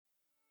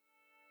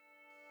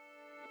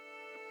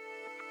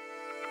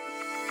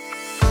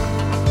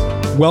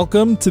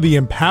Welcome to the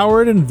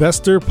Empowered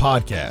Investor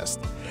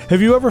Podcast. Have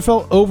you ever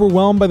felt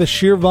overwhelmed by the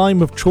sheer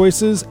volume of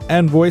choices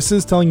and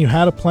voices telling you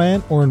how to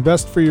plan or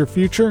invest for your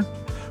future?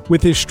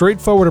 With his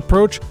straightforward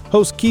approach,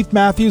 host Keith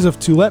Matthews of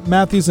Toulette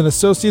Matthews &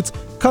 Associates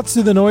cuts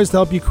through the noise to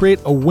help you create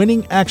a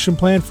winning action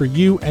plan for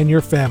you and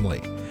your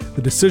family.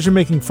 The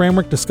decision-making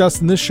framework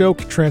discussed in this show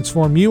can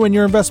transform you and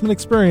your investment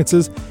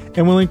experiences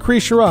and will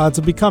increase your odds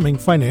of becoming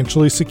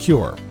financially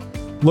secure.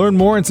 Learn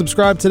more and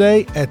subscribe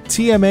today at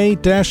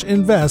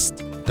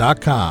tma-invest.com.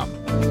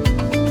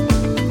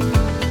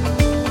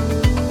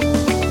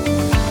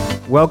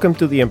 Welcome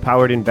to the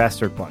Empowered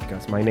Investor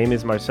Podcast. My name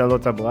is Marcelo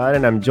Tablar,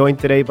 and I'm joined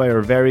today by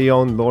our very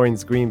own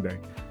Lawrence Greenberg.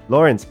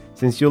 Lawrence,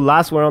 since you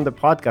last were on the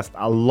podcast,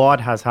 a lot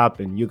has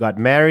happened. You got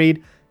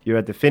married, you're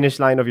at the finish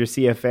line of your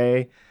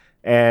CFA,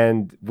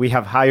 and we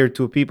have hired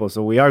two people,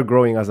 so we are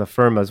growing as a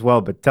firm as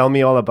well. But tell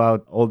me all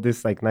about all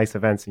these nice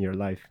events in your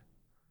life.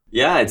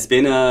 Yeah, it's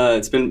been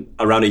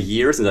around a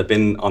year since I've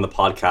been on the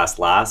podcast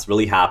last.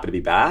 Really happy to be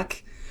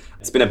back.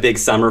 It's been a big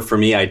summer for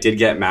me. I did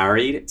get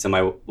married to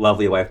my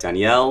lovely wife,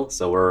 Danielle,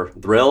 so we're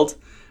thrilled.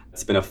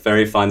 It's been a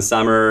very fun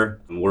summer.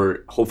 We're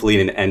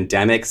hopefully in an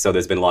endemic, so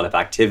there's been a lot of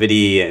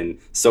activity and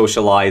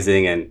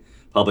socializing and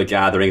public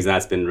gatherings, and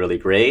that's been really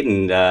great.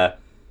 And the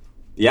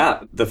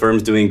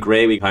firm's doing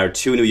great. We hired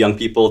two new young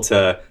people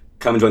to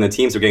come and join the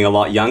team, so we're getting a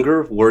lot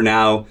younger. We're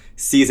now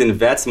seasoned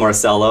vets,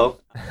 Marcelo.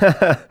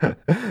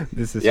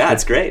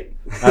 It's great.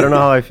 I don't know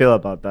how I feel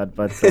about that,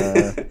 but...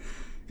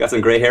 Got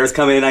some gray hairs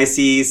coming in, I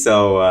see.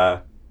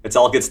 So it's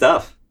all good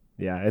stuff.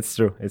 Yeah, it's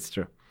true.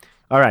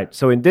 All right.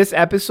 So in this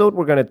episode,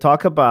 we're going to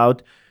talk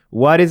about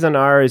what is an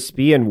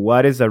RRSP and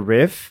what is a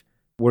RRIF.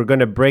 We're going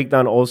to break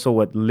down also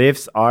what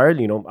LIFs are.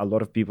 You know, a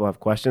lot of people have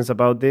questions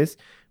about this.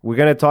 We're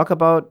going to talk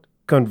about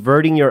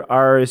converting your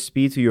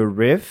RRSP to your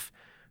RRIF,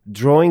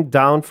 drawing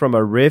down from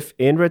a RRIF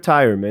in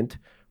retirement,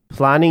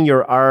 planning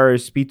your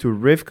RRSP to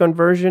RRIF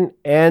conversion,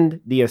 and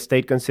the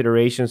estate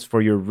considerations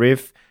for your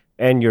RRIF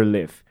and your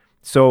LIF.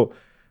 So,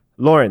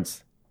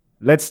 Lawrence,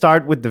 let's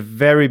start with the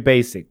very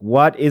basic.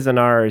 What is an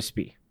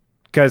RRSP?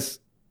 Because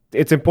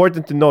it's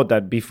important to note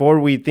that before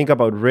we think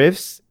about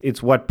RRIFs,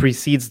 it's what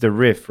precedes the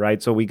RRIF,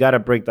 right? So we got to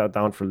break that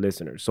down for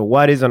listeners. So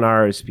what is an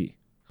RRSP?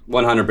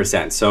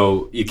 100%.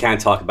 So you can't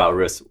talk about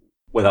RRIFs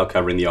without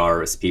covering the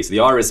RRSP. So the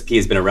RRSP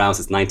has been around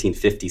since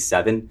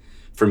 1957.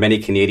 For many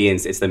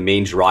Canadians, it's the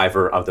main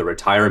driver of the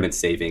retirement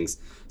savings.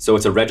 So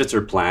it's a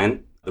registered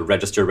plan, the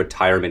Registered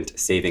Retirement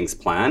Savings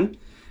Plan.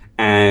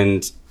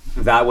 And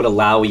that would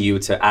allow you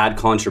to add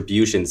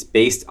contributions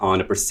based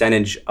on a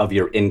percentage of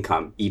your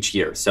income each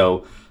year.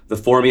 So the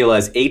formula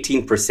is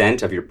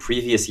 18% of your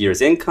previous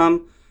year's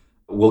income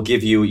will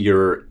give you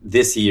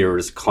this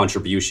year's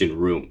contribution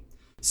room.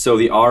 So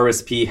the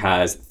RRSP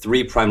has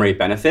three primary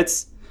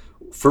benefits.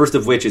 First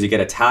of which is you get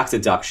a tax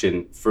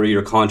deduction for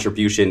your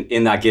contribution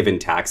in that given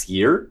tax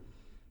year.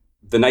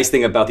 The nice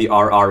thing about the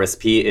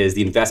RRSP is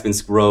the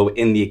investments grow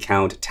in the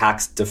account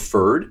tax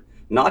deferred.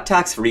 Not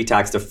tax-free,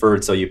 tax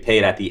deferred, so you pay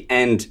it at the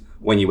end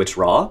when you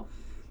withdraw.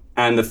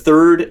 And the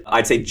third,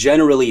 I'd say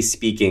generally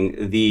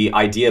speaking, the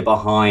idea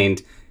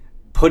behind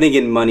putting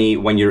in money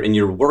when you're in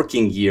your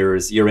working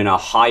years, you're in a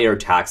higher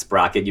tax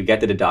bracket, you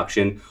get the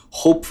deduction.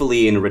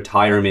 Hopefully in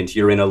retirement,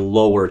 you're in a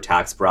lower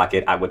tax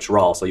bracket at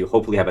withdrawal, so you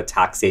hopefully have a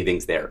tax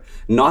savings there.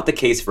 Not the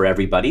case for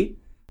everybody,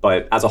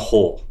 but as a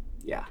whole,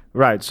 yeah.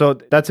 Right. So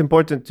that's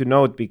important to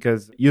note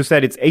because you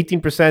said it's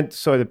 18%,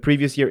 so the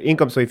previous year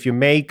income. So if you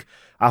make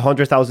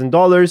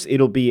 $100,000,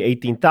 it'll be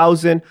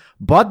 $18,000,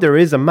 but there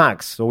is a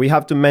max. So we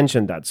have to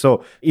mention that.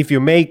 So if you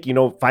make,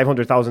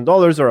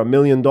 $500,000 or $1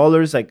 million,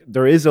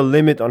 there is a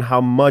limit on how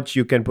much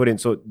you can put in.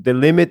 So the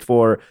limit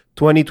for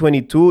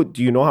 2022,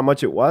 do you know how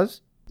much it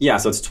was? Yeah,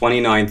 so it's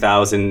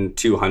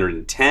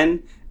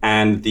 $29,210.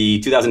 And the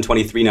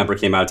 2023 number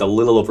came out, it's a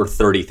little over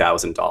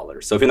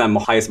 $30,000. So if you're in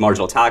that highest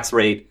marginal tax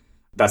rate,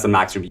 that's the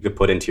maximum you could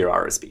put into your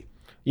RRSP.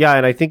 Yeah,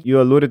 and I think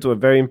you alluded to a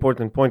very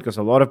important point because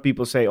a lot of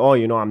people say,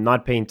 I'm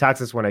not paying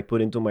taxes when I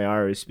put into my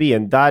RRSP.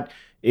 And that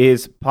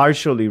is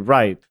partially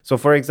right. So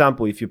for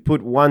example, if you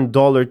put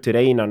 $1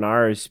 today in an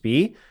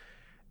RRSP,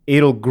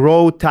 it'll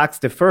grow tax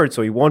deferred.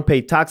 So you won't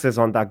pay taxes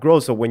on that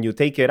growth. So when you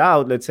take it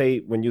out, let's say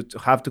when you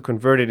have to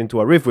convert it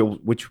into a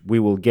RRIF, which we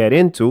will get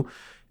into,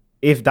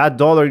 if that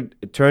dollar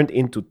turned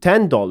into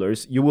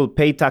 $10, you will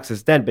pay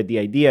taxes then. But the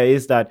idea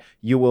is that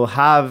you will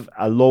have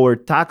a lower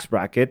tax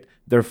bracket.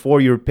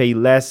 Therefore, you'll pay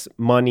less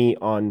money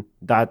on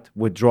that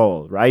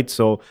withdrawal, right?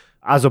 So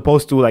as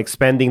opposed to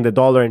spending the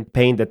dollar and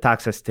paying the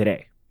taxes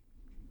today.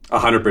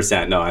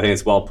 100%. No, I think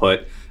it's well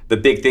put. The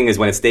big thing is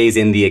when it stays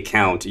in the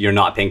account, you're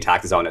not paying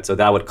taxes on it. So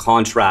that would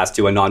contrast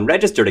to a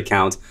non-registered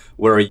account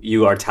where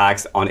you are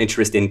taxed on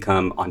interest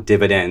income, on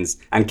dividends,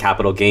 and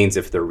capital gains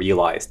if they're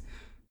realized.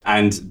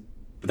 And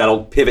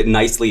that'll pivot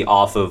nicely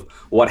off of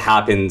what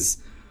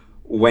happens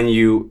when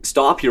you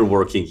stop your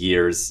working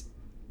years.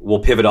 We'll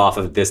pivot off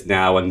of this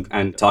now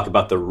and talk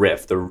about the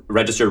RRIF, the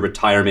Registered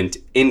Retirement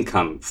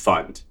Income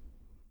Fund.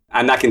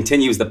 And that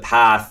continues the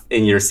path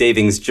in your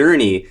savings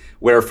journey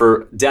where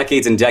for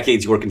decades and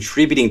decades you are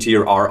contributing to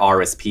your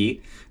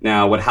RRSP.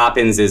 Now, what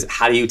happens is,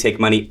 how do you take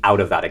money out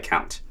of that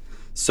account?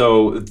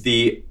 So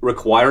the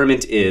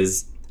requirement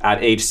is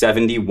at age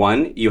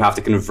 71, you have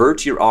to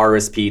convert your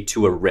RRSP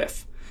to a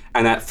RRIF.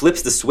 And that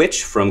flips the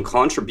switch from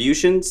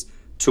contributions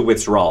to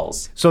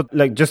withdrawals. So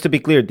like, just to be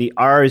clear, the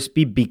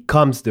RRSP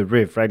becomes the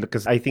RRIF, right?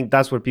 Because I think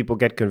that's where people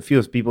get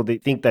confused. They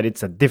think that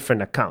it's a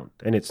different account,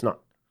 and it's not.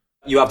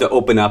 You have to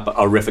open up a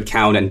RRIF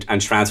account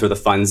and transfer the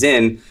funds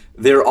in.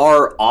 There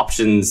are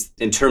options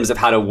in terms of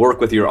how to work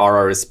with your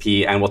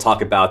RRSP, and we'll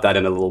talk about that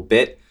in a little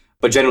bit.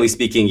 But generally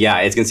speaking, yeah,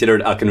 it's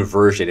considered a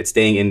conversion. It's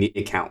staying in the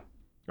account.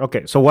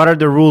 Okay, so what are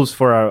the rules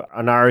for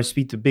an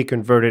RRSP to be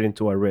converted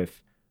into a RRIF?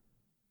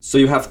 So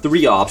you have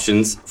three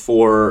options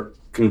for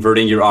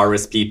converting your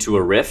RRSP to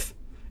a RRIF.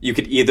 You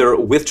could either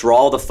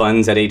withdraw the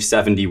funds at age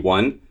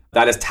 71.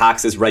 That is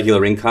taxed as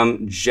regular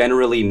income,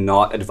 generally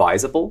not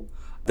advisable.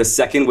 The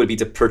second would be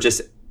to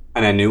purchase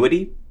an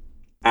annuity.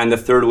 And the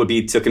third would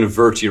be to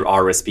convert your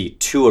RRSP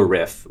to a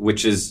RRIF,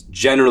 which is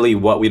generally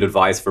what we'd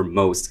advise for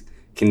most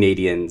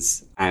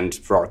Canadians and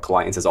for our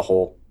clients as a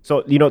whole.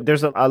 So,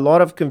 there's a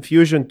lot of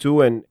confusion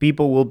too, and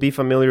people will be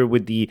familiar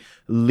with the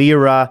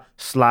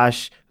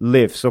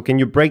LIRA/LIF. So can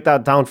you break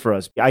that down for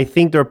us? I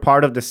think they're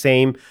part of the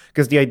same,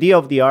 because the idea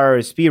of the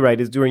RRSP,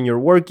 right, is during your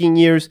working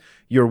years,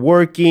 you're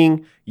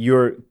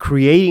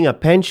creating a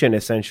pension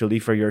essentially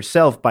for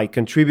yourself by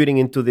contributing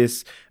into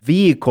this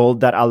vehicle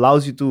that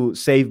allows you to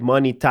save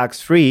money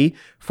tax-free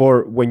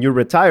for when you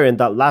retire and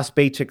that last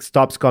paycheck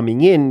stops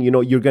coming in.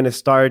 You're going to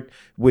start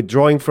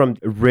withdrawing from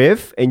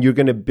RRIF and you're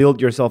going to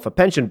build yourself a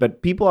pension.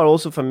 But people are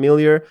also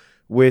familiar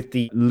with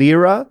the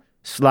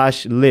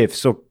LIRA/LIF.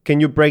 So can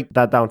you break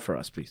that down for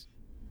us, please?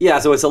 Yeah,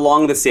 so it's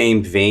along the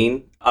same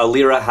vein.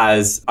 LIRA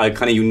has a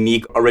kind of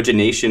unique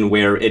origination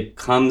where it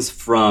comes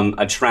from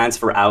a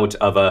transfer out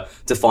of a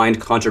defined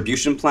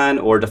contribution plan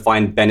or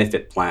defined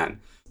benefit plan.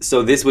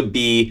 So this would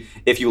be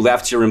if you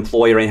left your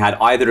employer and had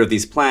either of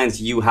these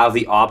plans, you have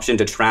the option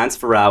to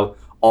transfer out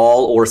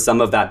all or some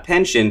of that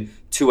pension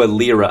to a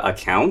LIRA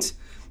account.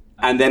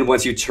 And then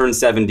once you turn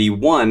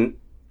 71,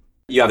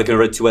 you have to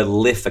convert it to a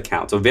LIF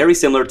account. So very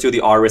similar to the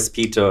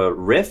RRSP to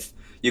RRIF,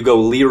 you go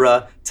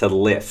LIRA to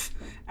LIF.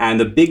 And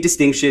the big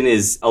distinction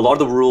is a lot of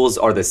the rules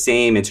are the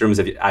same in terms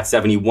of at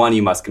 71,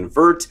 you must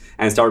convert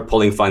and start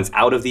pulling funds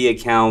out of the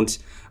account.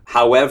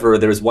 However,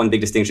 there's one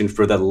big distinction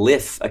for the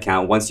LIF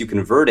account. Once you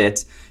convert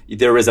it,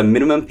 there is a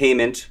minimum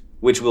payment,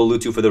 which we'll allude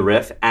to for the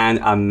RRIF,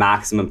 and a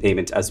maximum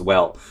payment as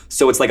well.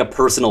 So it's like a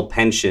personal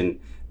pension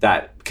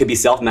that could be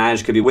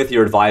self-managed, could be with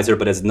your advisor,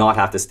 but does not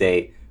have to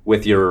stay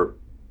with your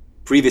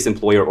previous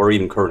employer or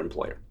even current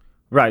employer.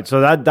 Right.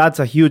 So that's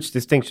a huge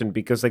distinction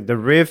because like the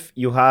RRIF,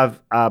 you have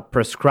a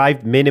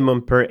prescribed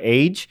minimum per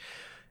age.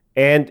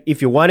 And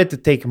if you wanted to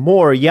take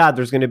more,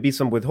 there's going to be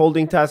some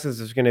withholding taxes.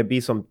 There's going to be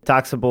some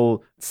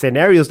taxable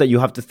scenarios that you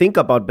have to think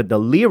about. But the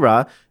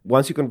LIRA,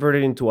 once you convert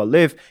it into a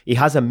LIF, it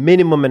has a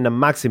minimum and a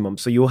maximum.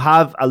 So you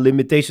have a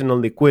limitation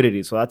on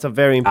liquidity. So that's a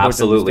very important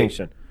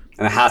distinction.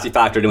 And it has to be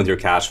factored in with your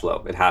cash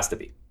flow. It has to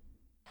be.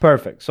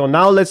 Perfect. So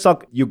now let's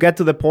talk, you get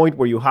to the point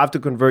where you have to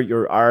convert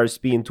your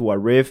RRSP into a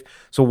RRIF.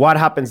 So what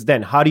happens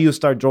then? How do you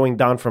start drawing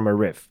down from a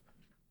RRIF?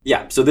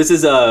 Yeah, so this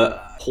is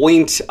a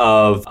point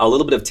of a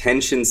little bit of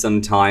tension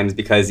sometimes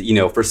because,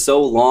 for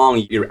so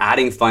long, you're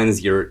adding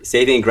funds, you're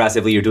saving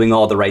aggressively, you're doing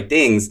all the right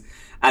things.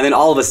 And then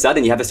all of a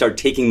sudden, you have to start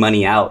taking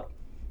money out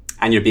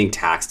and you're being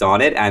taxed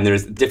on it. And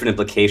there's different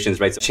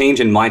implications, right? So change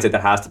in mindset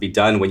that has to be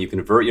done when you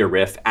convert your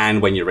RRIF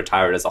and when you're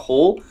retired as a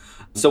whole.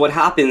 So what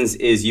happens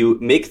is you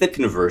make the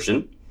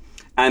conversion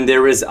and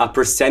there is a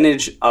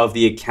percentage of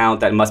the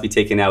account that must be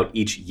taken out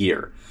each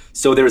year.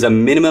 So there is a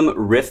minimum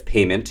RRIF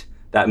payment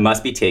that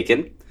must be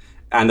taken.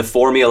 And the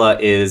formula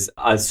is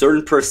a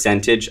certain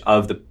percentage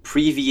of the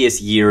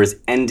previous year's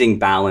ending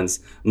balance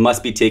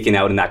must be taken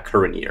out in that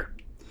current year.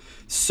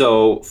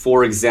 So,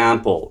 for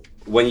example,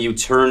 when you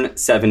turn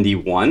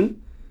 71,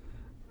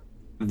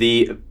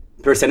 the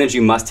percentage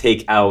you must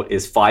take out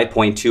is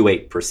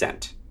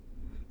 5.28%.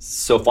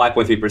 So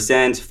 5.3%,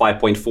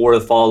 5.4%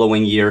 the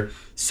following year.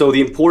 So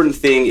the important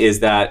thing is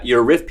that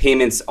your RRIF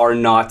payments are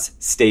not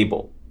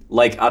stable,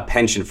 like a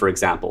pension, for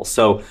example.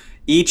 So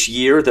each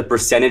year, the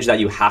percentage that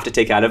you have to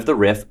take out of the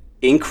RRIF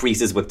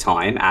increases with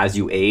time as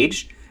you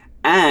age,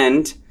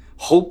 and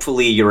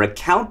hopefully your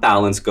account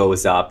balance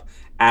goes up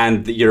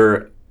and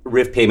your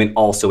RRIF payment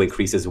also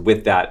increases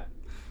with that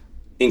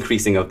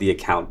increasing of the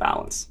account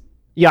balance.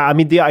 Yeah, I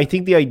mean, I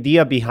think the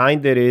idea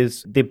behind it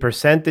is the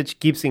percentage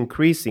keeps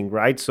increasing,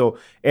 right? So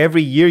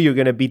every year you're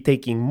going to be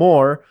taking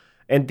more.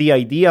 And the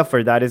idea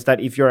for that is that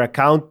if your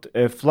account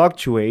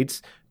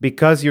fluctuates,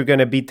 because you're going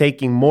to be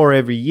taking more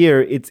every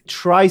year, it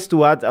tries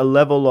to add a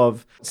level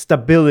of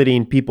stability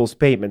in people's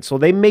payments. So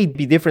they may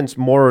be different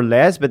more or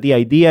less, but the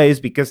idea is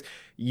because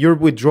you're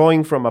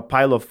withdrawing from a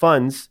pile of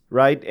funds,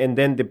 right? And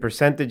then the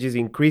percentage is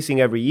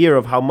increasing every year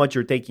of how much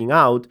you're taking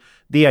out.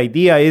 The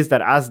idea is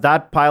that as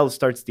that pile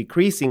starts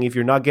decreasing, if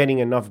you're not getting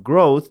enough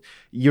growth,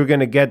 you're going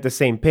to get the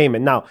same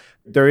payment. Now,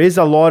 there is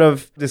a lot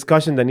of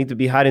discussion that need to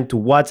be had into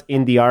what's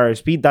in the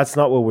RRSP. That's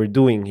not what we're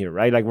doing here,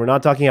 right? Like, we're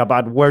not talking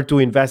about where to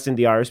invest in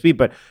the RRSP,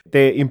 but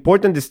the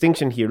important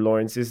distinction here,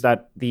 Lawrence, is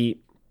that the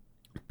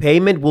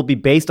payment will be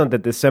based on the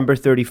December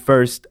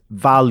 31st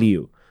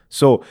value.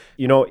 So,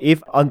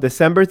 if on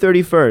December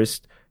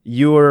 31st,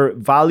 your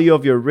value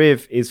of your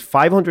RRIF is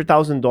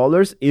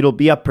 $500,000, it'll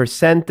be a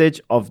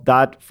percentage of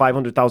that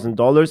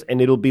 $500,000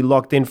 and it'll be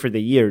locked in for the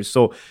year.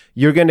 So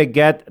you're going to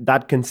get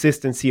that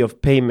consistency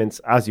of payments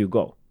as you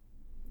go.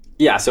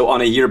 Yeah, so on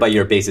a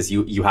year-by-year basis,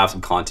 you have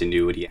some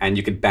continuity and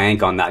you could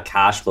bank on that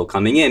cash flow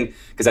coming in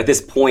because at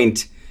this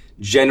point,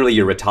 generally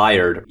you're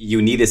retired.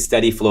 You need a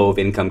steady flow of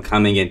income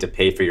coming in to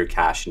pay for your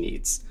cash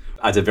needs.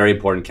 That's a very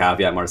important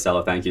caveat,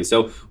 Marcelo. Thank you.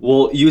 So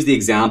we'll use the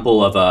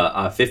example of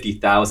a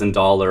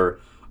 $50,000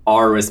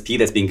 RRSP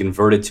that's being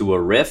converted to a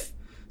RRIF.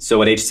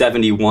 So at age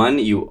 71,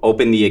 you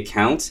open the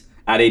account.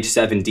 At age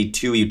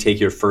 72, you take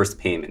your first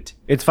payment.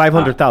 It's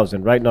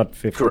 500,000, right? Not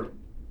 50. Correct.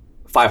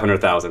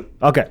 500,000.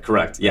 Okay.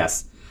 Correct.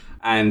 Yes.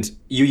 And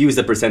you use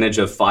the percentage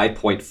of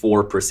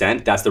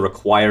 5.4%. That's the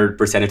required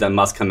percentage that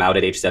must come out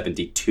at age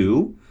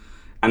 72.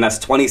 And that's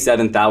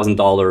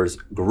 $27,000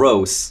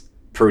 gross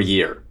per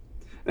year.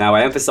 Now,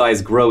 I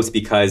emphasize gross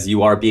because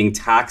you are being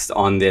taxed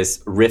on this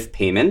RRIF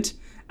payment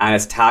and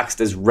it's taxed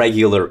as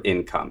regular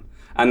income.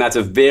 And that's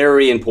a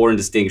very important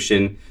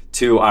distinction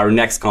to our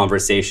next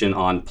conversation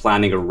on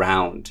planning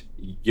around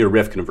your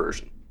RRIF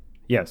conversion.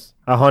 Yes,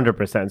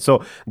 100%.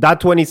 So that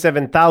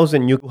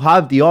 27,000, you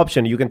have the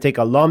option. You can take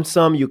a lump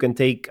sum, you can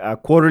take a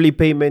quarterly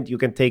payment, you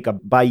can take a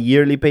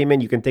bi-yearly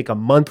payment, you can take a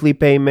monthly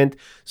payment.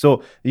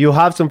 So you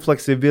have some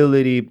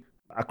flexibility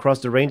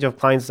across the range of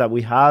clients that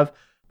we have.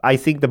 I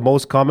think the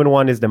most common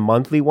one is the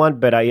monthly one,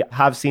 but I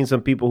have seen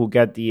some people who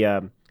get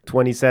the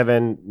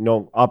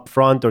 27, up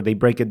front, or they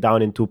break it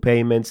down in two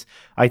payments.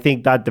 I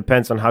think that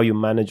depends on how you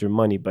manage your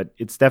money, but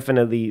it's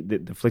definitely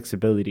the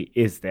flexibility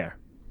is there.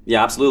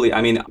 Yeah, absolutely.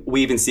 I mean,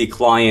 we even see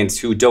clients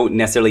who don't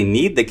necessarily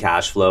need the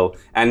cash flow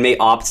and may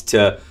opt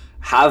to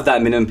have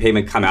that minimum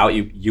payment come out.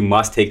 You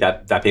must take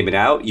that payment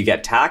out, you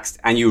get taxed,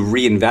 and you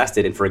reinvest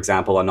it in, for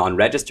example, a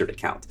non-registered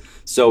account.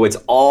 So it's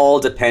all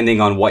depending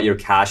on what your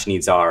cash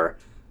needs are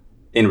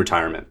in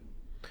retirement.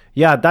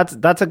 Yeah,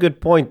 that's a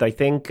good point. I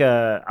think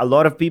a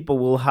lot of people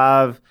will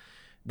have,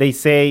 they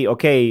say,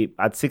 okay,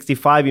 at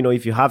 65,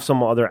 if you have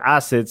some other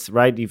assets,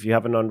 right? If you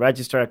have a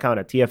non-registered account,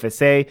 a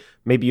TFSA,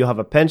 maybe you have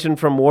a pension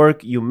from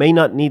work, you may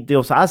not need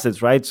those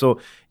assets, right? So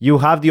you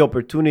have the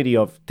opportunity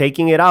of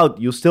taking it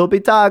out. You'll still be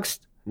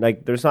taxed.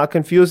 Like, there's not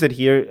confused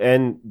here.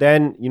 And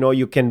then,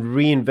 you can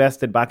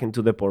reinvest it back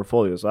into the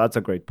portfolio. So that's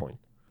a great point.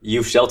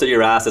 You've sheltered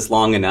your assets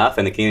long enough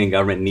and the Canadian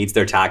government needs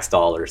their tax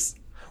dollars.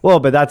 Well,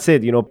 but that's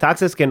it.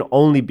 Taxes can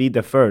only be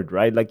deferred,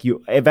 right? Like,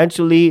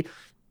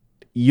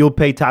 you'll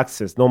pay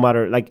taxes no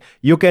matter, like,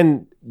 you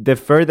can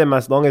defer them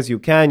as long as you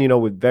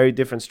can, with very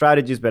different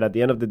strategies. But at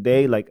the end of the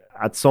day, like,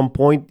 at some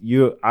point,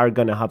 you are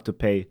going to have to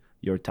pay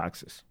your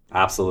taxes.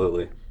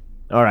 Absolutely.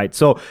 All right.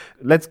 So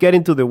let's get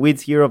into the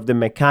weeds here of the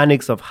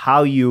mechanics of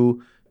how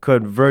you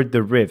convert the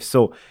RRIF.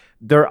 So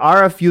there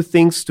are a few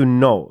things to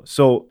know.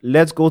 So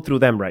let's go through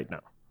them right now.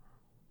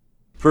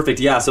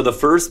 Perfect. Yeah. So the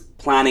first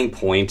planning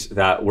point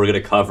that we're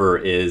going to cover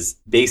is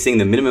basing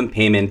the minimum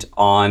payment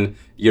on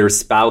your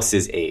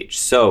spouse's age.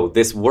 So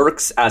this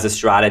works as a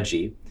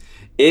strategy.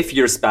 If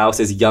your spouse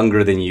is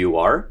younger than you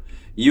are,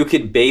 you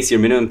could base your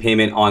minimum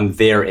payment on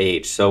their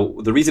age. So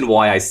the reason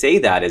why I say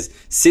that is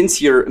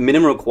since your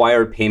minimum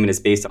required payment is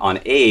based on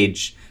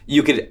age,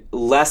 you could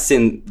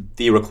lessen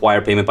the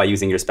required payment by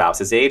using your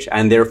spouse's age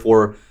and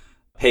therefore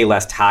pay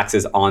less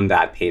taxes on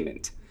that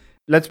payment.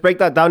 Let's break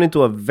that down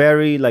into a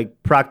very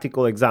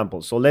practical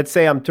example. So let's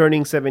say I'm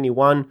turning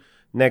 71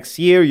 next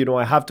year.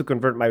 I have to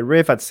convert my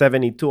RRIF at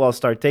 72. I'll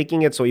start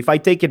taking it. So if I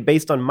take it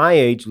based on my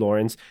age,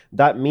 Lawrence,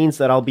 that means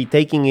that I'll be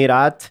taking it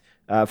at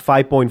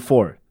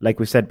 5.4, like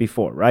we said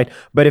before, right?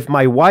 But if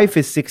my wife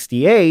is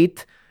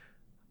 68,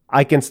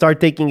 I can start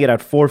taking it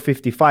at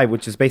 455,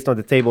 which is based on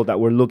the table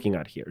that we're looking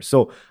at here.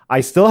 So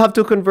I still have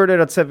to convert it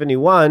at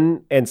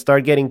 71 and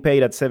start getting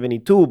paid at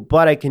 72,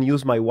 but I can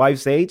use my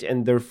wife's age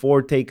and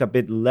therefore take a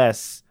bit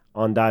less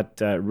on that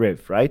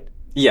RRIF, right?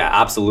 Yeah,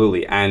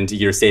 absolutely. And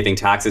you're saving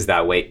taxes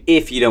that way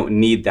if you don't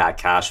need that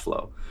cash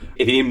flow.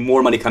 If you need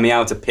more money coming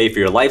out to pay for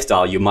your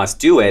lifestyle, you must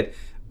do it.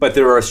 But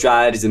there are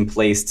strategies in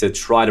place to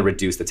try to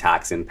reduce the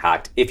tax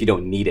impact if you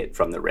don't need it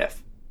from the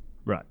RRIF.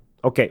 Right.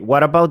 Okay,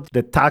 what about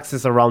the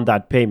taxes around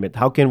that payment?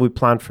 How can we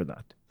plan for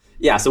that?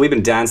 Yeah, so we've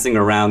been dancing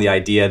around the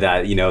idea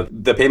that,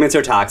 the payments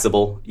are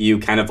taxable. You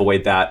can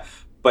avoid that.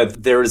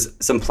 But there's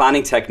some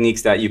planning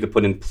techniques that you could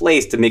put in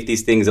place to make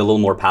these things a little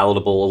more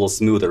palatable, a little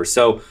smoother.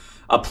 So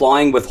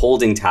applying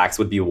withholding tax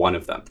would be one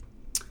of them.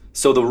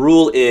 So the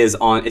rule is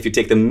on if you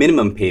take the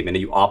minimum payment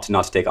and you opt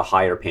not to take a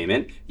higher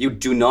payment, you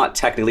do not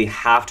technically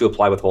have to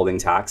apply withholding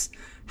tax.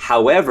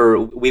 However,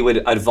 we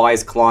would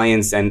advise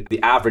clients and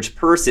the average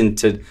person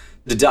to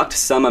deduct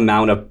some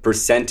amount of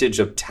percentage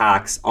of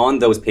tax on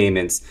those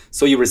payments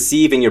so you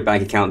receive in your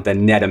bank account the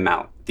net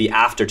amount, the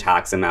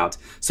after-tax amount,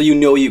 so you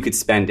know you could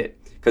spend it.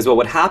 Because what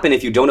would happen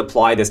if you don't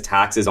apply this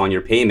taxes on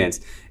your payments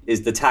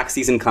is the tax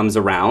season comes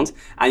around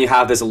and you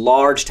have this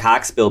large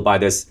tax bill by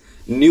this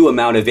new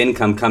amount of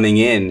income coming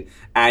in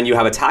and you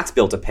have a tax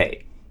bill to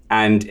pay.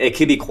 And it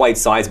could be quite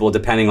sizable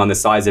depending on the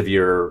size of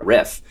your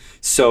RRIF.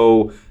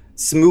 So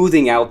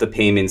smoothing out the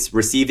payments,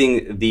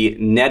 receiving the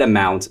net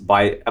amount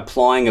by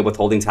applying a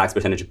withholding tax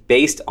percentage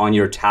based on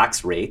your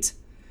tax rate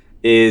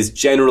is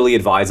generally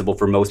advisable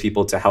for most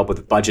people to help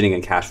with budgeting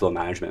and cash flow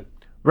management.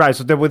 Right.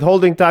 So the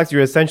withholding tax,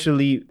 you're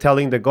essentially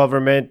telling the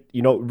government,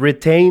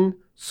 retain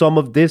some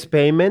of this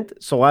payment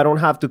so I don't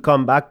have to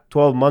come back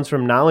 12 months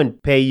from now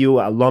and pay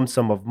you a lump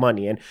sum of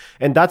money.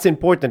 And that's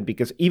important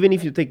because even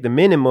if you take the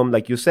minimum,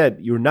 like you said,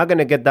 you're not going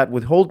to get that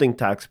withholding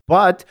tax,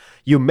 but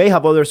you may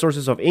have other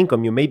sources of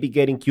income. You may be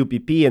getting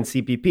QPP and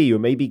CPP. You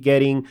may be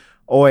getting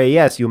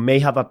OAS. You may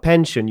have a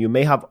pension. You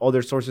may have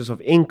other sources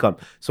of income.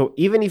 So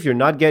even if you're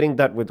not getting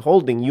that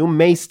withholding, you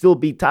may still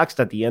be taxed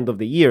at the end of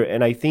the year.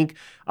 And I think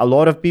a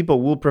lot of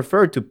people will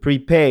prefer to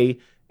prepay.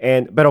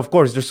 But of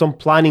course, there's some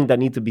planning that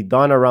needs to be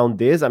done around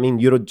this. I mean,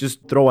 you don't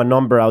just throw a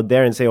number out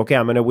there and say, okay,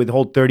 I'm going to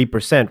withhold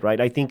 30%,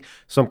 right? I think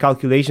some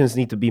calculations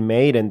need to be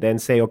made and then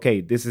say, okay,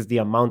 this is the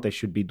amount I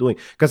should be doing.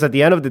 Because at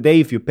the end of the day,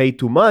 if you pay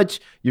too much,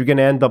 you're going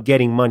to end up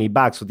getting money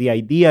back. So the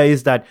idea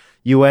is that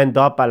you end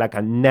up at like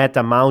a net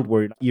amount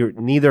where you're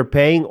neither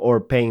paying or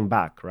paying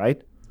back,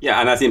 right? Yeah,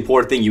 and that's the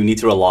important thing. You need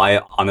to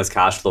rely on this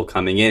cash flow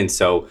coming in.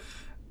 So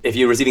if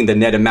you're receiving the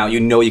net amount,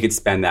 you could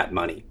spend that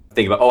money.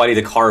 Think about, I need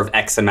to carve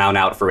X amount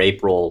out for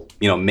April,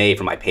 May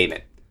for my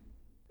payment.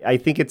 I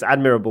think it's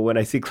admirable when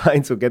I see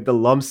clients who get the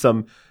lump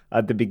sum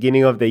at the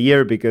beginning of the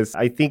year because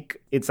I think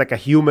it's like a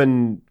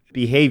human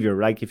behavior,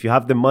 right? If you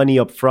have the money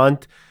up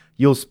front,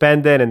 you'll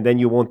spend it and then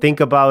you won't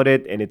think about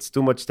it and it's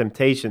too much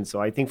temptation.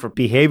 So I think for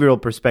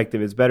behavioral perspective,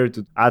 it's better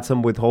to add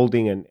some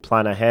withholding and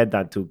plan ahead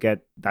than to get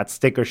that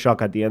sticker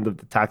shock at the end of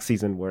the tax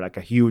season where like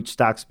a huge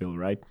tax bill,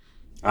 right?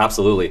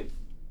 Absolutely.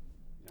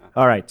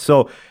 All right.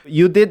 So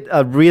you did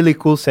a really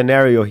cool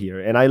scenario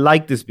here. And I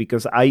like this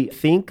because I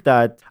think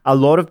that a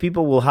lot of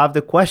people will have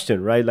the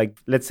question, right? Like,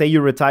 let's say you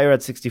retire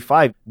at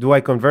 65. Do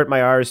I convert my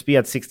RSP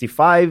at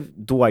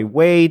 65? Do I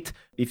wait?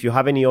 If you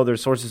have any other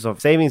sources of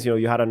savings,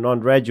 you had a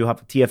non-reg, you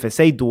have a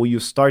TFSA, do you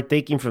start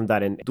taking from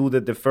that and do the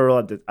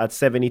deferral at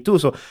 72?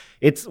 So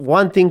it's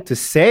one thing to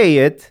say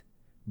it,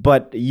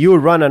 but you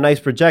run a nice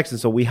projection.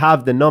 So we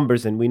have the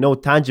numbers and we know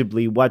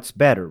tangibly what's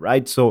better,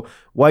 right? So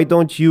why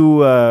don't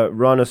you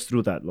run us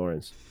through that,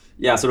 Lawrence?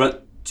 Yeah,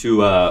 so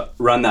to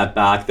run that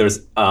back,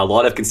 there's a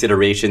lot of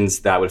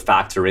considerations that would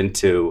factor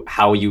into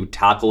how you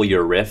tackle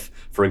your RRIF.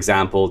 For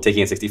example,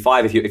 taking at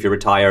 65 if you're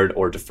retired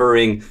or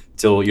deferring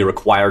till you're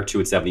required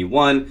to at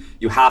 71.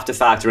 You have to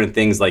factor in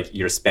things like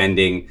your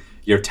spending,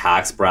 your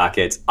tax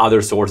brackets,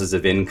 other sources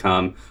of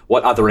income,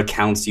 what other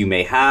accounts you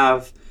may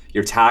have,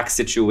 your tax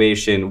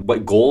situation,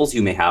 what goals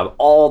you may have,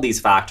 all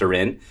these factor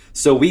in.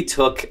 So we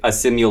took a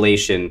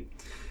simulation.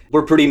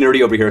 We're pretty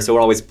nerdy over here, so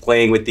we're always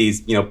playing with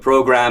these,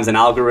 programs and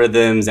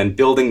algorithms and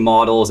building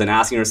models and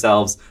asking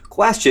ourselves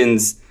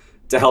questions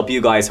to help you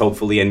guys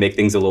hopefully and make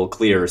things a little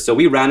clearer. So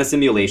we ran a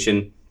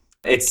simulation.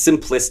 It's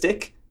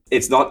simplistic.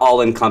 It's not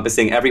all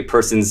encompassing. Every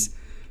person's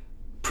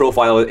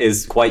profile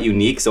is quite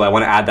unique, so I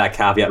want to add that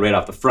caveat right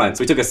off the front.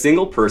 So we took a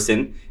single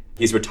person.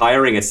 He's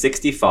retiring at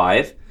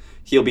 65.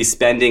 He'll be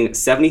spending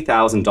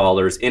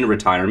 $70,000 in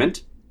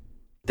retirement.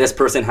 This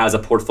person has a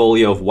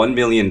portfolio of $1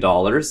 million,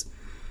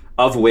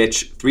 of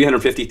which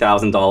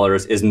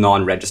 $350,000 is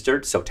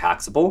non-registered, so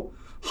taxable,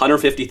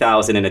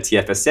 $150,000 in a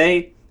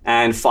TFSA,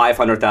 and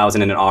 $500,000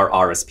 in an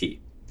RRSP.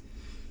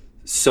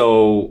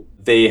 So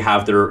they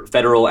have their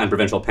federal and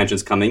provincial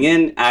pensions coming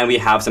in, and we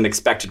have some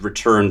expected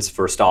returns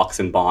for stocks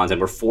and bonds, and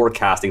we're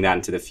forecasting that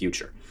into the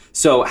future.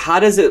 So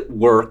how does it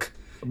work?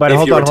 But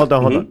hold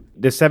on.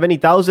 The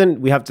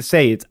 70,000, we have to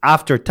say it's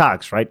after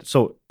tax, right?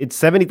 So it's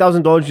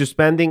 $70,000 you're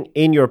spending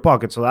in your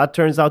pocket. So that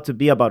turns out to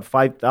be about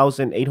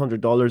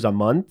 $5,800 a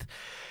month.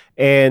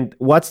 And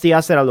what's the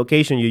asset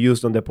allocation you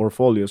used on the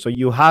portfolio? So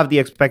you have the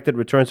expected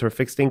returns for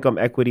fixed income,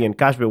 equity, and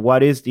cash, but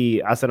what is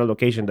the asset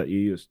allocation that you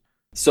used?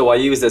 So I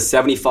used a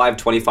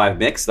 75-25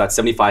 mix. That's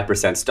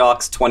 75%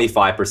 stocks,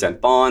 25%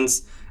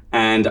 bonds.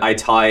 And I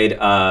tied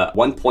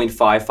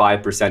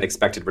 1.55%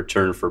 expected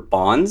return for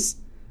bonds.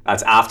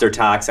 That's after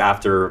tax,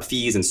 after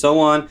fees, and so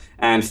on,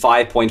 and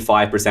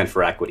 5.5%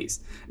 for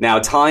equities. Now,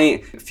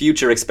 tying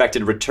future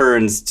expected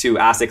returns to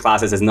asset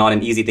classes is not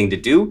an easy thing to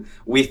do.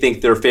 We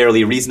think they're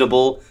fairly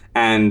reasonable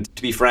and,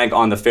 to be frank,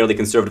 on the fairly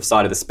conservative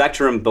side of the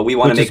spectrum, but we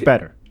want to make it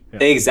better. Yeah.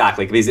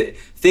 Exactly, because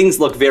things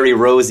look very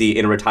rosy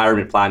in a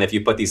retirement plan. If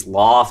you put these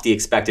lofty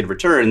expected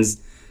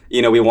returns,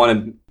 we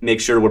want to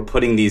make sure we're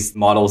putting these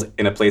models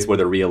in a place where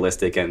they're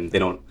realistic and they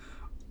don't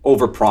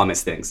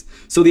overpromise things.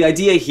 So the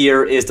idea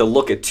here is to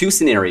look at two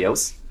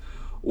scenarios.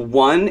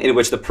 One in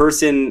which the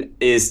person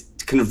is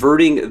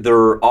converting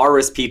their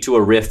RSP to a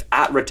RRIF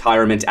at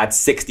retirement at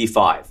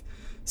 65.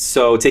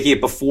 So taking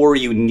it before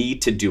you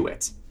need to do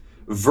it,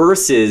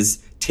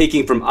 versus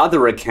taking from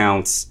other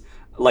accounts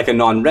like a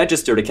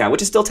non-registered account,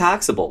 which is still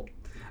taxable,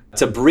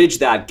 to bridge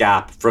that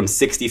gap from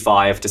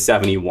 65 to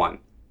 71.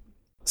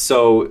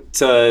 So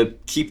to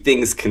keep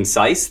things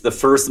concise, the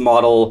first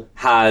model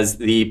has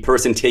the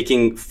person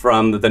taking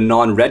from the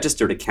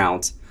non-registered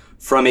account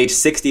from age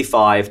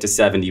 65 to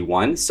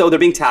 71. So they're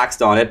being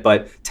taxed on it,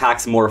 but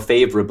taxed more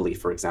favorably,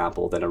 for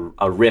example, than a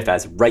RRIF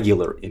as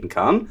regular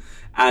income,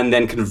 and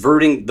then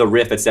converting the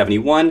RRIF at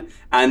 71,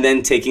 and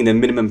then taking the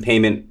minimum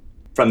payment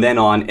from then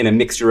on in a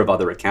mixture of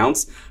other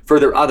accounts for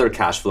their other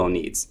cash flow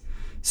needs.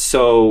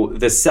 So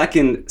the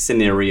second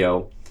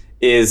scenario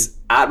is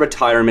at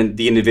retirement,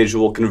 the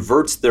individual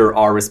converts their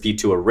RSP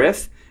to a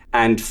RRIF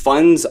and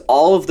funds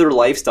all of their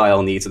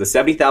lifestyle needs, so the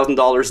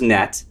 $70,000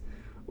 net,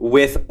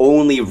 with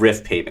only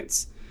RRIF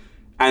payments.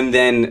 And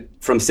then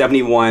from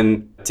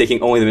 71,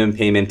 taking only the minimum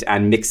payment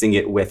and mixing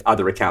it with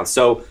other accounts.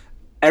 So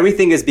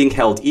everything is being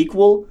held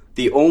equal.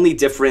 The only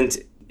difference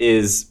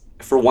is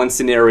for one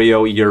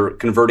scenario, you're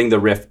converting the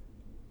RRIF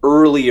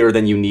earlier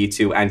than you need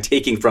to and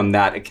taking from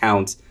that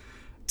account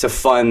to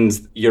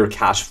fund your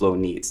cash flow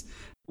needs.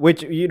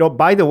 Which,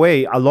 by the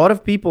way, a lot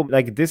of people,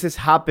 like, this has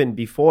happened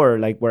before,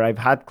 like where I've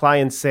had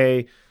clients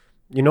say,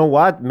 you know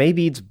what,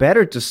 maybe it's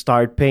better to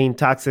start paying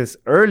taxes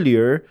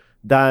earlier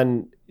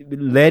than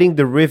letting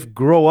the RRIF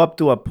grow up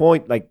to a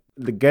point, like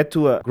get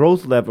to a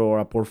growth level or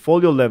a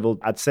portfolio level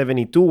at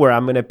 72 where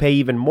I'm going to pay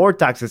even more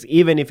taxes,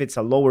 even if it's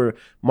a lower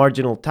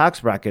marginal tax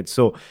bracket.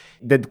 So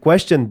the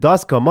question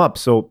does come up.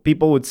 So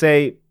people would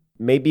say,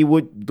 maybe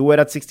we'd do it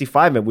at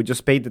 65 and we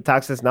just pay the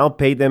taxes now,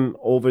 pay them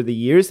over the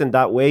years, and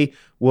that way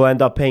we'll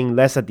end up paying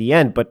less at the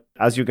end. But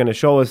as you're going to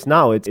show us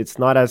now, it's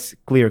not as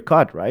clear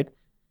cut, right?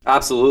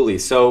 Absolutely.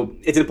 So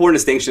it's an important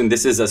distinction.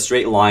 This is a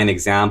straight line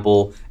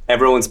example.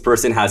 Everyone's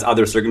person has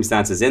other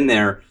circumstances in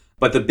there.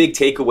 But the big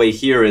takeaway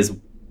here is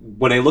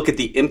when I look at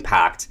the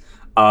impact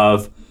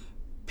of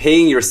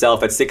paying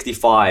yourself at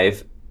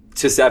 65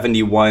 to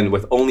 71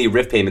 with only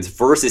RRIF payments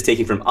versus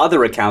taking from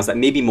other accounts that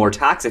may be more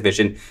tax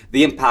efficient,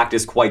 the impact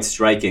is quite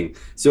striking.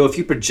 So if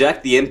you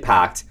project the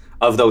impact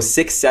of those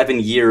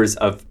 6-7 years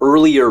of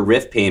earlier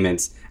RRIF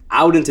payments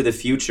out into the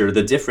future,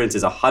 the difference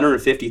is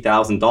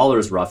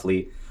 $150,000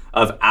 roughly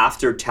of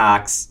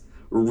after-tax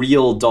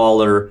real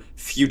dollar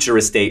future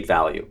estate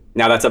value.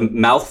 Now that's a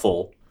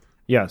mouthful.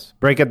 Yes,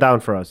 break it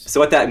down for us. So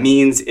what that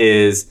means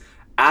is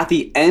at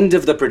the end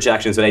of the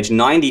projection, so at age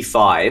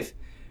 95,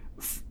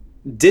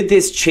 did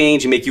this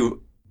change make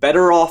you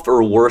better off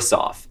or worse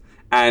off?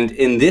 And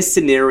in this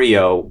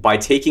scenario, by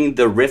taking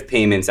the RRIF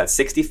payments at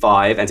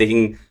 65 and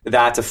taking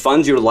that to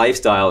fund your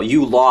lifestyle,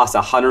 you lost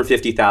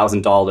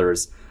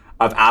 $150,000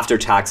 of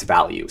after-tax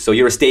value. So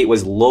your estate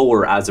was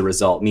lower as a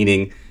result,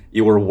 meaning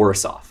you were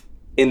worse off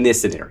in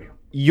this scenario.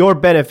 Your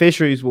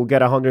beneficiaries will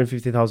get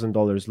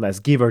 $150,000 less,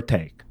 give or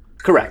take.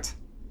 Correct.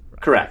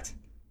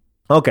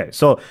 Okay,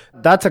 so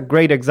that's a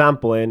great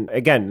example. And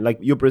again, like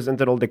you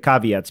presented all the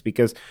caveats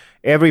because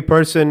every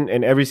person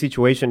and every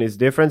situation is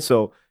different.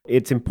 So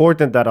it's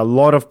important that a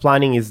lot of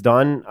planning is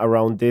done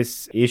around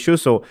this issue.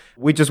 So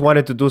we just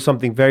wanted to do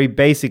something very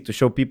basic to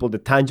show people the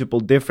tangible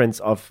difference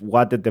of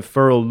what the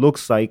deferral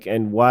looks like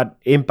and what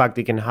impact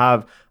it can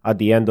have at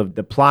the end of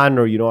the plan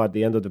or, at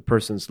the end of the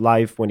person's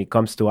life when it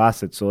comes to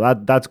assets. So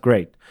that's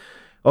great.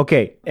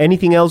 Okay,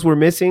 anything else we're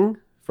missing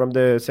from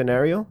the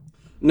scenario?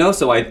 No,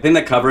 so I think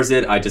that covers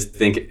it. I just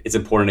think it's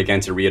important, again,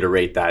 to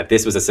reiterate that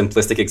this was a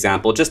simplistic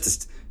example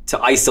just to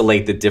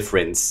isolate the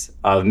difference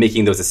of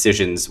making those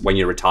decisions when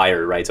you're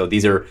retired, right? So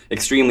these are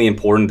extremely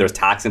important. There's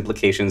tax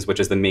implications,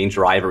 which is the main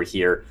driver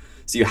here.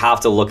 So you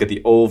have to look at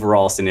the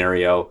overall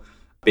scenario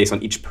based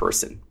on each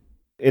person.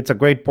 It's a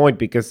great point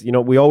because,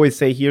 we always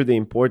say here the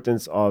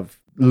importance of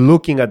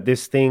looking at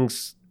these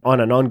things on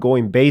an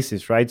ongoing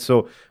basis, right?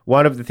 So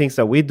one of the things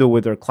that we do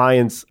with our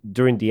clients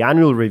during the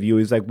annual review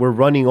is like we're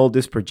running all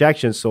these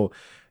projections. So,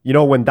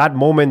 when that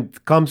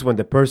moment comes when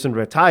the person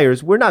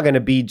retires, we're not going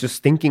to be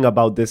just thinking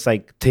about this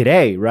like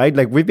today, right?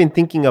 Like we've been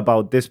thinking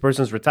about this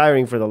person's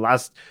retiring for the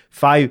last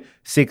 5,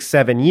 6,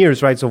 7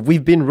 years, right? So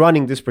we've been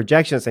running these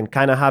projections and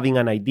kind of having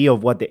an idea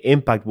of what the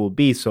impact will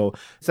be. So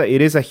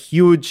it is a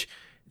huge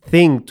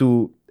thing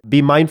to be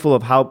mindful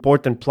of how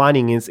important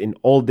planning is in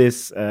all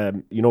this,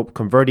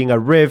 converting a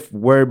RRIF,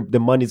 where the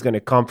money is going to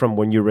come from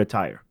when you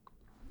retire.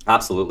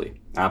 Absolutely.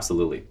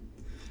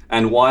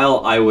 And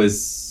while I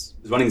was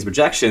running these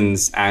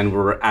projections and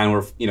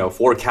we're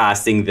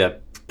forecasting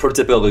the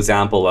prototypical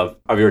example of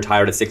you're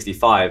retired at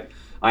 65,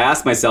 I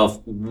asked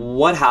myself,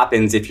 what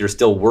happens if you're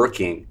still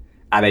working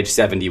at age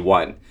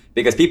 71?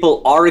 Because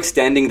people are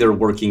extending their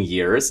working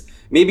years.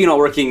 Maybe you're not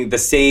working the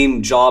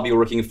same job you're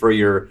working for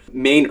your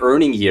main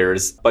earning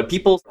years, but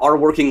people are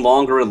working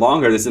longer and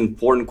longer. This is an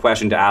important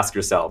question to ask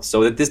yourself.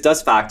 So that this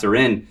does factor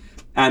in.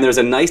 And there's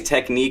a nice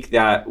technique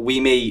that we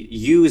may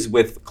use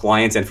with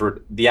clients and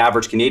for the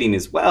average Canadian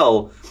as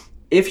well,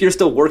 if you're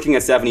still working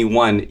at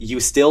 71, you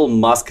still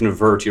must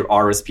convert your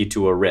RSP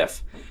to a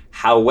RRIF.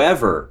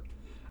 However,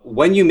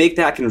 when you make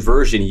that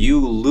conversion,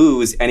 you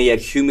lose any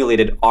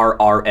accumulated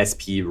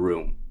RRSP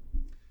room.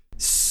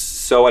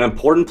 So an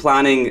important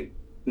planning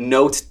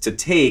note to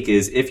take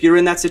is if you're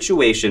in that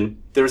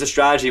situation, there's a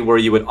strategy where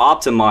you would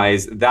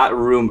optimize that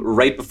room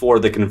right before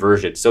the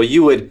conversion. So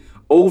you would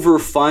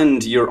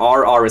overfund your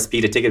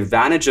RRSP to take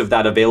advantage of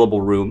that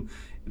available room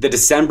the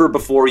December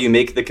before you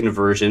make the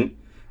conversion,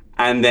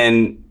 and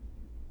then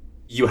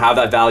you have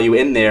that value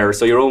in there.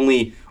 So you're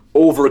only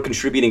over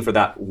contributing for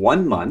that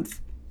 1 month,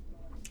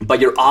 but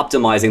you're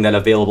optimizing that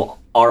available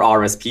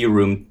RRSP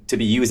room to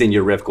be used in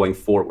your RRIF going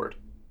forward.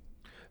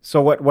 So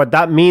what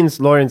that means,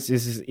 Lawrence,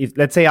 is if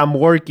let's say I'm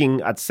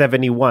working at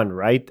 71,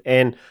 right?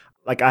 And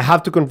like I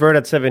have to convert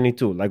at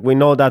 72. Like we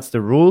know that's the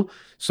rule.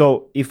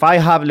 So if I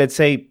have, let's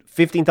say,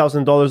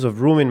 $15,000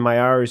 of room in my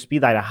RRSP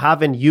that I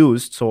haven't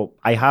used, so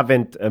I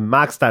haven't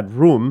maxed that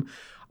room,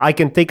 I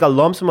can take a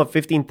lump sum of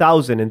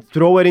 $15,000 and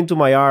throw it into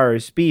my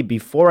RRSP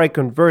before I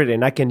convert it,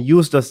 and I can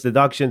use those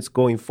deductions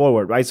going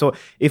forward, right? So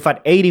if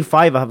at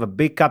 85 I have a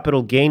big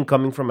capital gain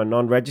coming from a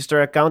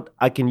non-registered account,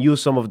 I can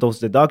use some of those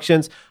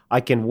deductions.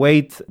 I can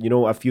wait,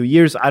 a few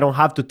years. I don't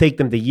have to take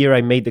them the year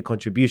I made the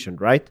contribution,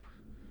 right?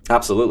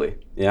 Absolutely,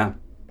 yeah.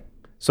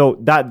 So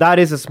that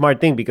is a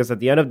smart thing, because at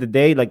the end of the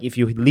day, like if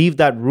you leave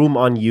that room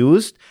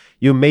unused,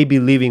 you may be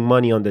leaving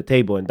money on the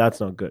table, and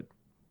that's not good.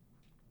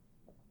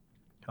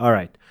 All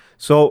right.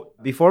 So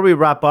before we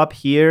wrap up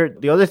here,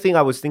 the other thing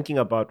I was thinking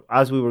about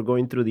as we were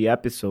going through the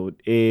episode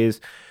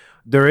is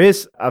there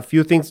is a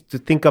few things to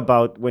think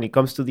about when it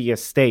comes to the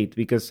estate,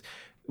 because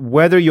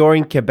whether you're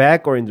in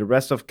Quebec or in the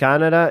rest of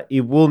Canada,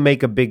 it will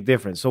make a big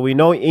difference. So we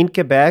know in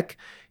Quebec,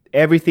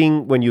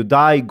 everything when you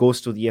die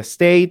goes to the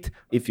estate.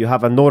 If you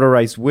have a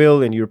notarized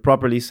will and you're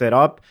properly set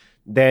up,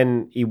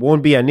 then it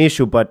won't be an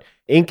issue. But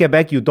in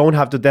Quebec, you don't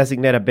have to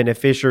designate a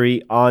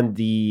beneficiary on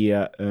the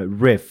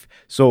RRIF.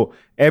 So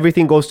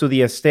everything goes to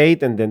the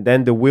estate, and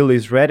then the will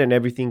is read and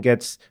everything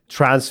gets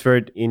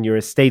transferred in your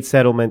estate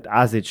settlement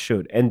as it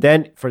should. And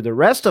then for the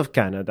rest of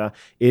Canada,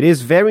 it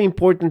is very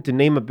important to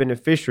name a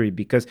beneficiary,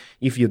 because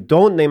if you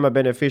don't name a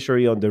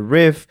beneficiary on the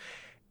RRIF,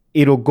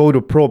 it'll go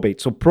to probate.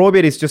 So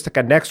probate is just like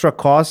an extra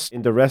cost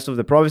in the rest of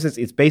the provinces.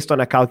 It's based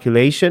on a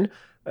calculation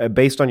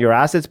based on your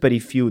assets. But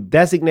if you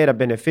designate a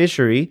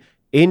beneficiary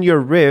in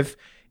your RRIF,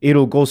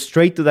 it'll go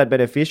straight to that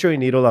beneficiary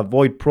and it'll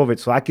avoid probate.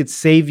 So I could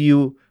save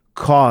you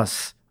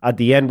costs at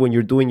the end when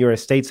you're doing your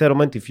estate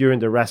settlement if you're in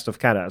the rest of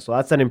Canada. So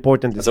that's an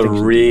important distinction.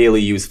 That's a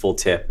really useful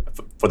tip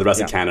for the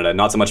rest of Canada,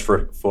 not so much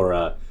for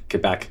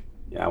Quebec.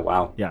 Yeah,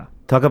 wow. Yeah.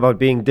 Talk about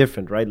being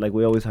different, right? Like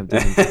we always have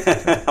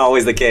different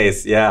Always the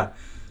case, yeah.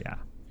 Yeah.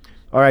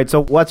 All right,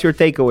 so what's your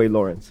takeaway,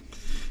 Lawrence?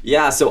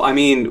 Yeah, so I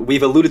mean,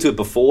 we've alluded to it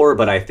before,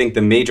 but I think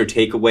the major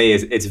takeaway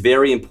is it's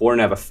very important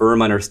to have a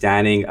firm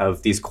understanding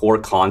of these core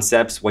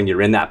concepts when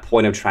you're in that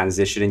point of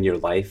transition in your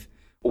life.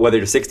 Whether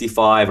you're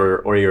 65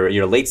 or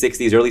you're late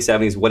 60s, early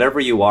 70s, whatever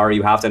you are,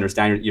 you have to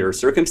understand your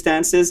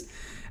circumstances.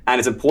 And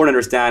it's important to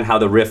understand how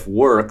the RRIF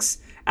works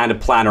and to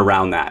plan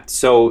around that.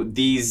 So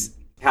these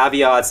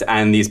caveats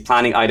and these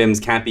planning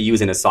items can't be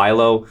used in a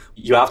silo.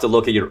 You have to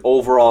look at your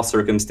overall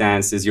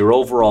circumstances, your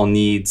overall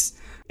needs.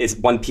 It's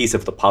one piece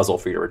of the puzzle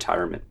for your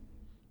retirement.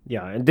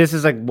 Yeah, and this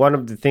is like one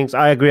of the things,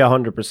 I agree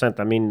 100%.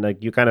 I mean,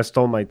 like you kind of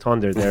stole my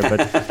thunder there,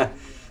 but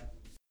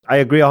I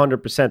agree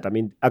 100%. I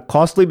mean, a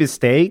costly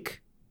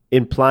mistake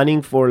in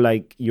planning for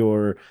like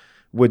your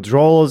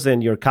withdrawals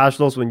and your cash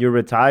flows when you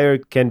retire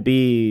can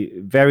be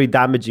very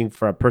damaging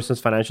for a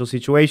person's financial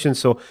situation.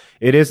 So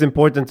it is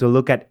important to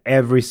look at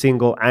every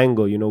single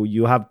angle. You know,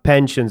 you have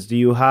pensions. Do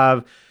you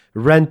have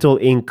rental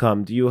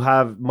income? Do you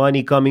have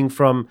money coming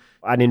from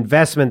an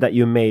investment that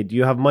you made? Do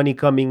you have money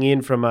coming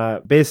in from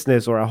a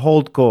business or a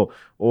holdco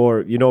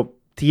or,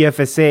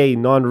 TFSA,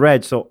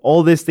 non-reg? So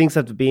all these things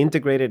have to be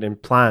integrated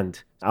and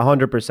planned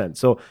 100%.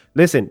 So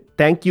listen,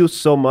 thank you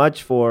so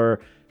much for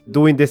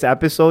doing this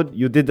episode.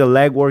 You did the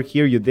legwork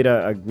here. You did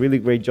a really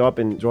great job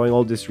in drawing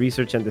all this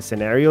research and the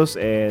scenarios.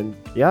 And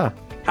yeah.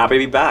 Happy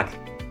to be back.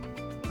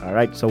 All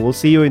right. So we'll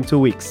see you in 2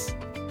 weeks.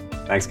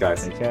 Thanks,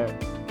 guys. Take care.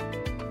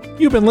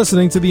 You've been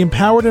listening to the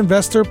Empowered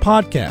Investor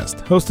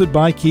Podcast, hosted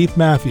by Keith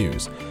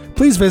Matthews.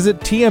 Please visit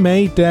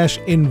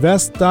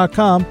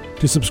tma-invest.com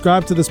to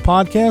subscribe to this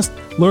podcast,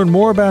 learn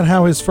more about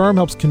how his firm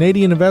helps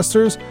Canadian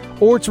investors,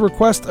 or to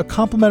request a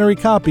complimentary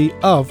copy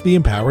of The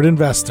Empowered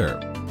Investor.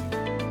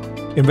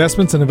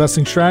 Investments and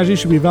investing strategies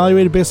should be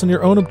evaluated based on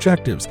your own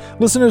objectives.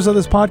 Listeners of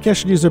this podcast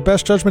should use their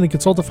best judgment and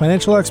consult a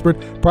financial expert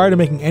prior to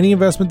making any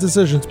investment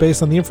decisions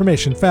based on the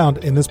information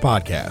found in this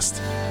podcast.